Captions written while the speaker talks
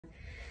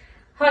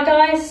Hi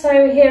guys,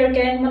 so here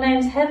again, my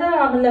name's Heather,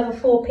 I'm a level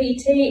 4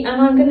 PT and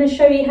I'm going to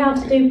show you how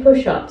to do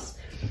push-ups.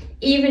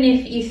 Even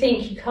if you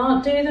think you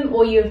can't do them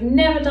or you've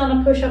never done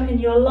a push-up in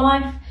your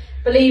life,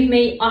 believe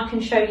me, I can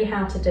show you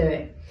how to do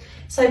it.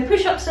 So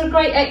push-ups are a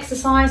great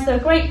exercise, they're a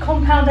great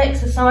compound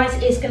exercise.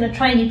 It's going to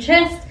train your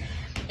chest,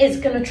 it's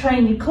going to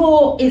train your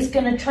core, it's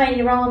going to train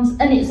your arms,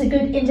 and it's a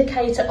good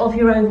indicator of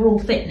your overall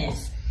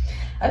fitness.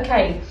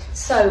 Okay,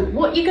 so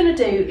what you're going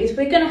to do is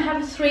we're going to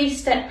have a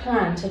 3-step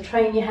plan to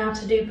train you how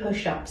to do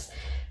push-ups.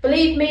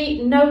 Believe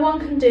me, no one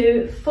can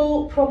do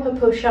full proper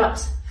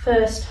push-ups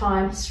first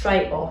time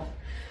straight off.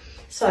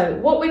 So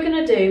what we're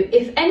going to do,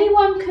 if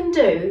anyone can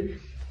do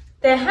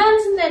their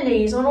hands and their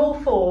knees on all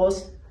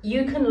fours,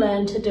 you can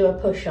learn to do a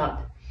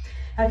push-up.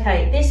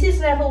 Okay, this is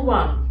level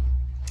 1.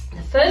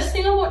 The first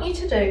thing I want you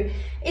to do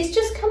is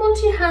just come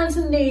onto your hands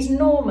and knees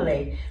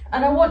normally,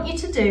 and I want you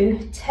to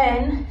do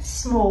 10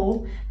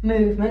 small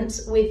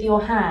movements with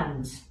your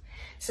hands.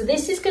 So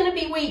this is going to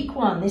be week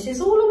 1. This is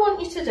all I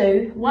want you to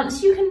do.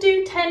 Once you can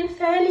do 10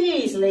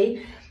 fairly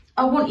easily,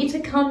 I want you to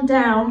come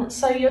down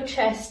so your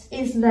chest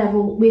is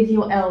level with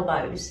your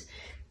elbows.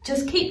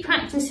 Just keep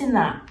practicing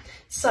that.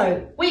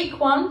 So week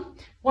 1,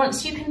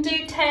 once you can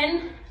do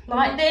 10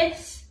 like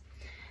this,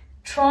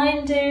 try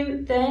and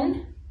do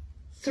then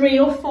 3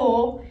 or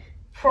 4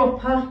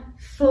 proper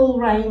full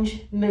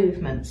range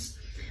movements.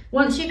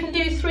 Once you can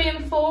do 3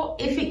 and 4,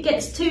 if it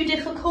gets too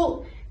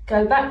difficult,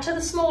 go back to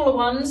the smaller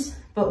ones.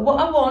 But what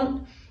I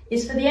want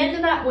is for the end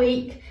of that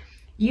week,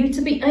 you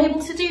to be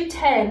able to do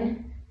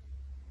 10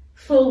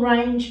 full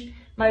range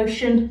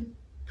motion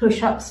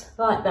push-ups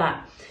like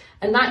that.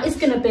 And that is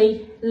going to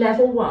be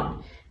level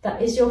 1.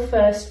 That is your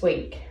first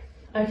week.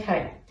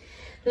 Okay,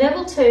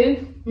 level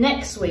 2,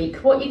 next week.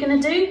 What you're going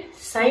to do,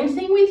 same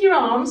thing with your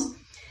arms,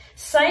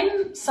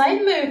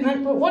 same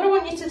movement, but what I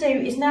want you to do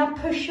is now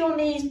push your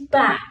knees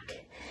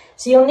back.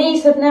 So your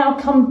knees have now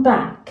come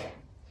back.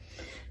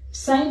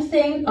 Same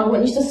thing, I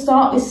want you to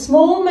start with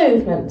small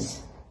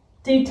movements.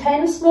 Do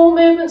 10 small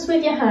movements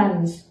with your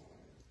hands.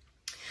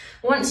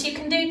 Once you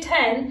can do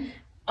 10,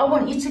 I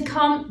want you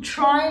to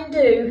try and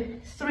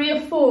do 3 or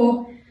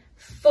 4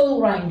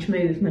 full range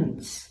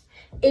movements.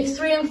 If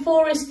 3 and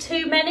 4 is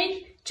too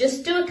many,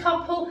 just do a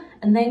couple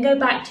and then go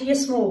back to your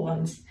small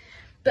ones.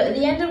 But at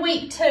the end of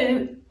week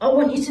 2, I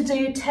want you to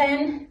do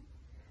 10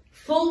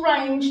 full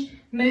range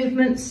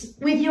movements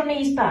with your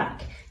knees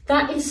back.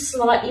 That is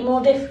slightly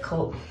more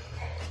difficult.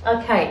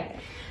 Okay,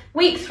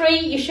 week 3,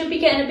 you should be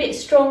getting a bit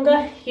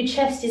stronger. Your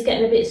chest is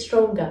getting a bit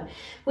stronger.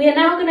 We are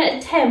now going to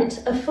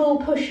attempt a full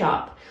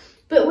push-up,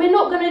 but we're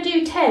not going to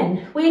do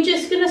 10. We're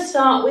just going to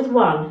start with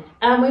 1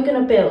 and we're going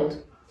to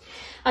build.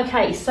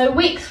 Okay, so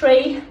week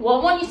 3, what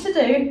I want you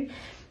to do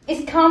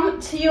is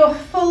come to your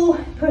full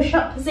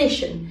push-up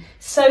position.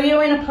 So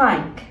you're in a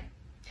plank.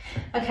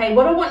 Okay,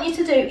 what I want you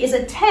to do is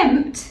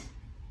attempt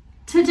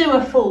to do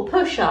a full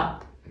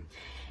push-up.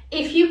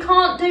 If you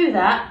can't do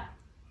that,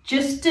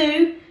 just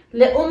do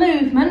little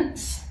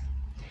movements.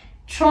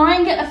 Try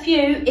and get a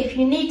few. If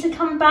you need to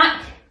come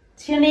back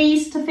to your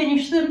knees to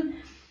finish them,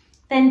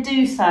 then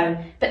do so.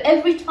 But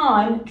every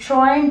time,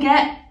 try and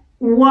get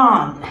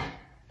 1,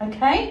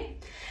 okay?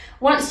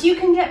 Once you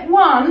can get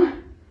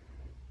 1,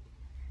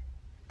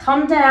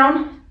 come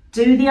down,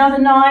 do the other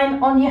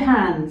 9 on your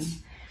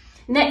hands.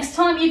 Next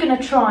time you're going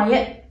to try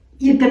it,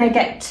 you're going to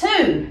get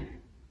 2.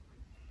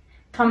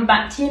 Come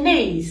back to your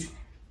knees,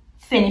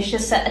 finish a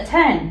set of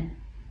 10.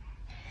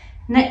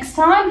 Next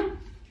time,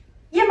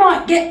 you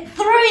might get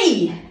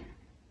 3.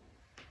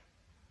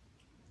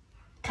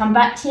 Come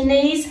back to your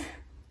knees,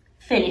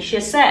 finish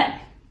your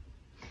set.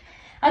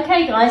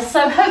 Okay guys,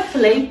 so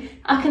hopefully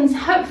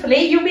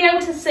you'll be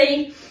able to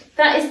see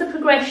that is the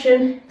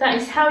progression. That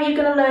is how you're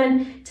going to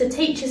learn to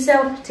teach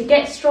yourself to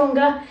get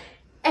stronger.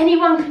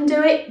 Anyone can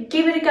do it.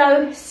 Give it a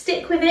go.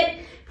 Stick with it.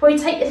 Probably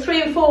take you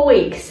 3 or 4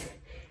 weeks.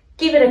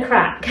 Give it a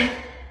crack.